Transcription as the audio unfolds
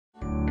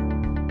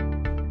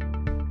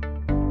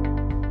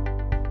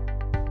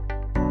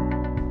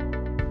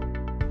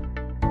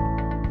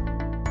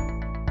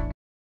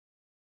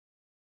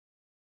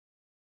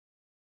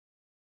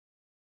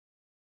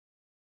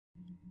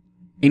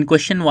In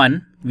question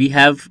 1, we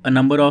have a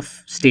number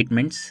of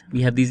statements.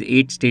 We have these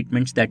 8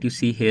 statements that you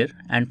see here,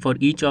 and for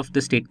each of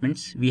the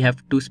statements, we have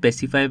to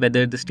specify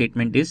whether the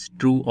statement is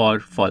true or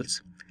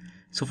false.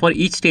 So for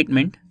each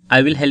statement,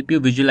 I will help you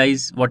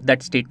visualize what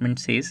that statement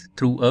says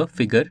through a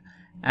figure,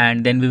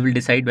 and then we will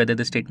decide whether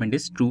the statement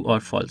is true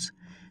or false.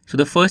 So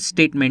the first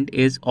statement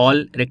is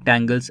all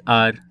rectangles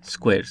are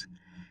squares.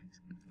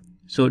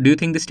 So do you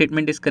think this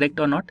statement is correct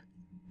or not?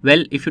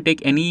 Well, if you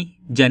take any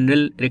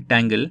general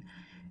rectangle,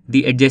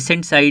 the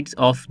adjacent sides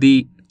of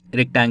the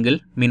rectangle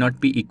may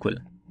not be equal,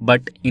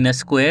 but in a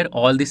square,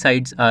 all the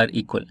sides are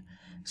equal.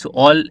 So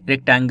all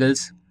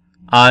rectangles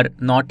are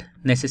not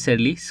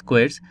necessarily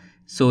squares.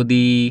 So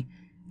the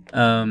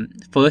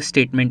first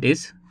statement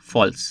is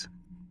false.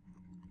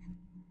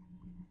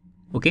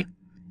 Okay.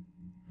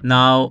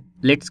 Now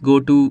let's go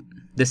to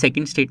the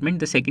second statement.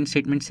 The second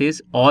statement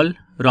says all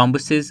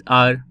rhombuses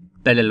are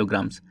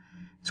parallelograms.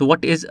 So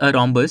what is a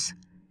rhombus?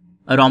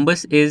 A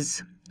rhombus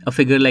is a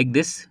figure like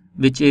this,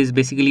 which is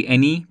basically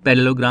any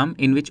parallelogram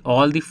in which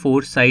all the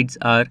 4 sides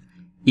are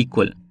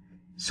equal.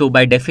 So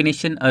by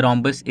definition, a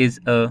rhombus is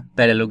a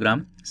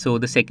parallelogram. So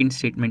the second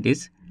statement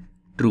is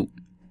true.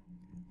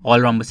 All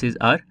rhombuses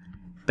are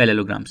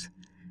parallelograms.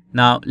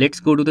 Now let's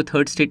go to the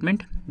third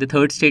statement. The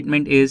third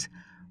statement is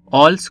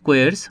all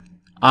squares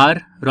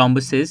are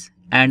rhombuses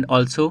and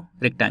also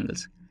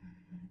rectangles.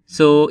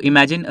 So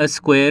imagine a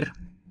square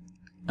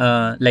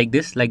like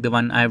this, like the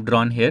one I have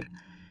drawn here.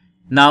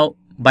 Now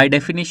by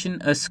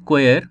definition, a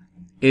square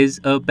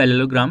is a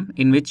parallelogram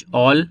in which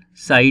all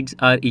sides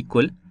are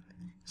equal.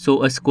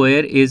 So a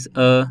square is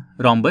a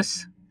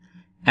rhombus,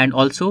 and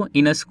also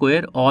in a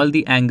square, all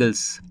the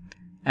angles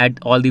at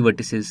all the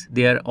vertices,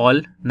 they are all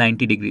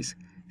 90 degrees.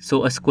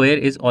 So a square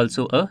is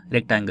also a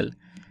rectangle.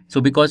 So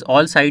because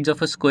all sides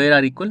of a square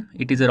are equal,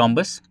 it is a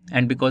rhombus,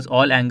 and because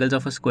all angles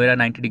of a square are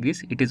 90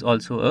 degrees, it is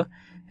also a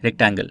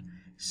rectangle.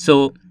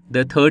 So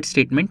the third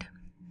statement,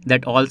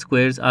 that all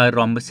squares are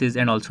rhombuses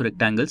and also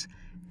rectangles,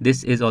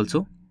 this is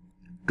also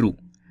true.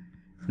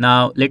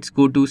 Now let's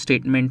go to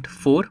statement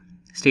 4.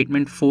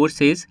 Statement 4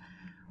 says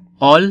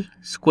all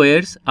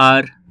squares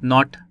are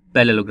not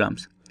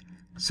parallelograms.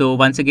 So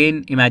once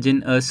again,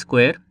 imagine a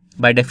square.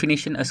 By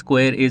definition, a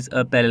square is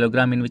a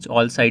parallelogram in which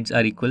all sides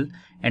are equal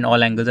and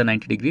all angles are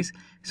 90 degrees.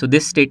 So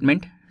this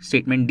statement,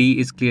 statement D,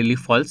 is clearly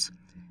false,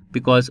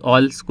 because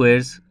all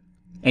squares,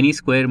 any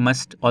square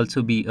must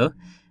also be a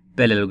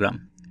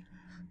parallelogram.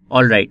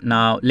 Alright,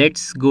 now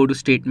let's go to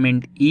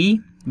statement E,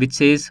 which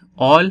says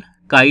all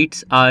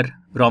kites are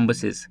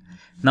rhombuses.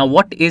 Now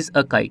what is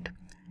a kite?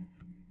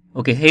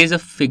 Okay, here's a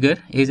figure,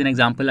 here's an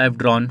example I've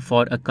drawn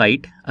for a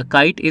kite. A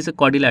kite is a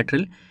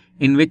quadrilateral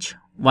in which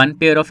one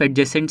pair of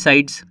adjacent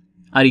sides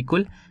are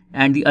equal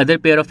and the other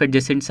pair of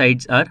adjacent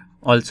sides are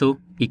also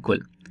equal.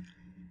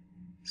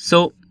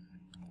 So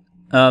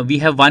we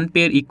have one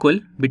pair equal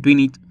with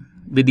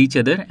each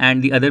other,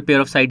 and the other pair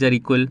of sides are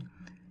equal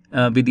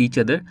with each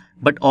other,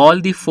 but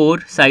all the 4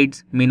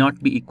 sides may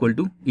not be equal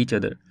to each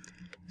other.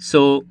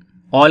 So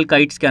all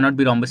kites cannot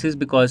be rhombuses,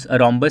 because a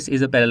rhombus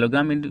is a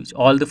parallelogram in which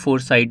all the 4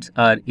 sides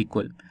are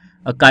equal.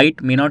 A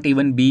kite may not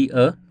even be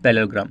a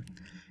parallelogram.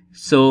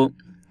 So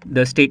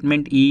the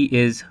statement E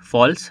is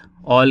false.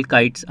 All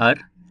kites are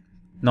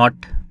not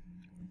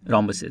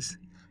rhombuses.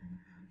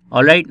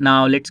 Alright,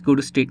 now let's go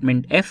to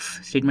statement F.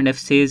 Statement F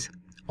says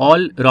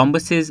all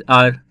rhombuses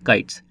are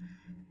kites.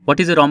 What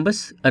is a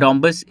rhombus? A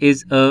rhombus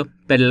is a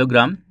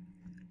parallelogram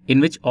in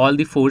which all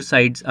the 4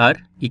 sides are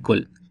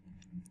equal.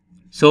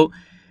 So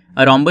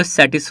a rhombus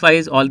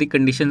satisfies all the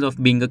conditions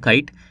of being a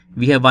kite.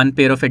 We have one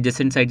pair of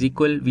adjacent sides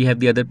equal. We have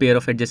the other pair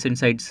of adjacent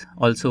sides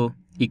also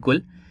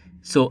equal.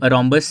 So a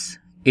rhombus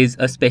is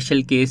a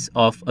special case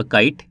of a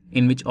kite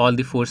in which all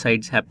the 4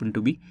 sides happen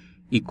to be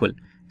equal.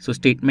 So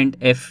statement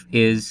F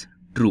is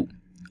true.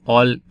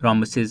 All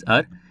rhombuses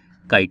are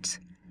kites.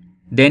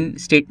 Then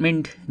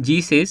statement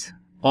G says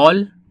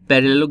all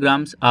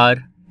parallelograms are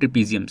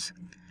trapeziums.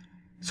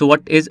 So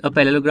what is a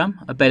parallelogram?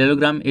 A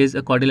parallelogram is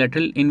a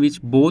quadrilateral in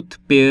which both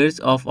pairs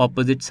of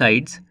opposite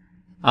sides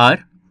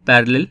are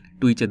parallel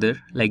to each other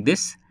like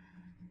this.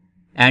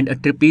 And a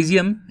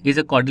trapezium is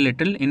a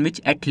quadrilateral in which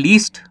at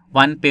least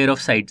one pair of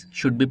sides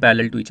should be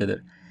parallel to each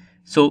other.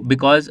 So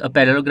because a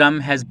parallelogram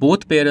has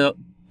both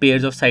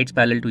pairs of sides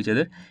parallel to each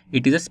other,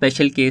 it is a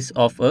special case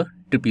of a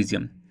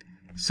trapezium.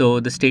 So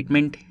the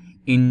statement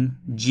in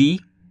G,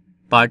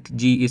 part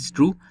G, is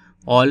true.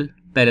 All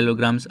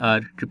parallelograms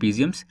are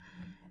trapeziums.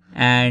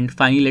 And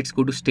finally, let's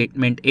go to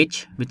statement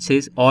H, which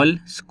says all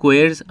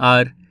squares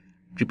are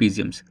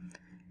trapeziums.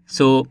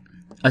 So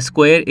a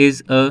square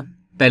is a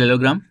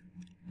parallelogram,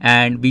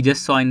 and we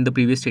just saw in the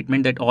previous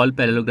statement that all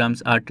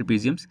parallelograms are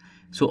trapeziums.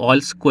 So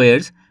all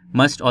squares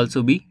must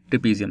also be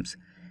trapeziums.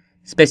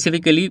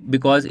 Specifically,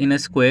 because in a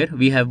square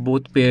we have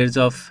both pairs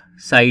of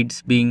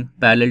sides being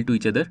parallel to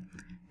each other,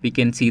 we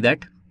can see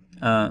that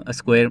a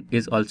square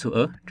is also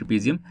a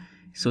trapezium.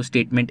 So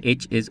statement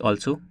H is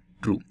also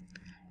true.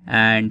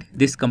 And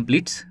this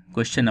completes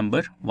question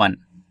number 1.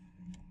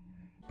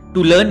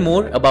 To learn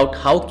more about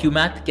how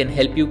QMath can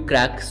help you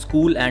crack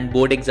school and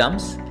board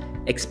exams,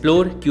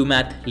 Explore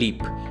QMath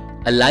Leap,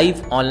 a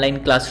live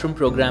online classroom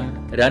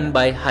program run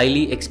by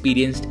highly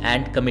experienced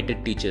and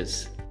committed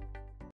teachers.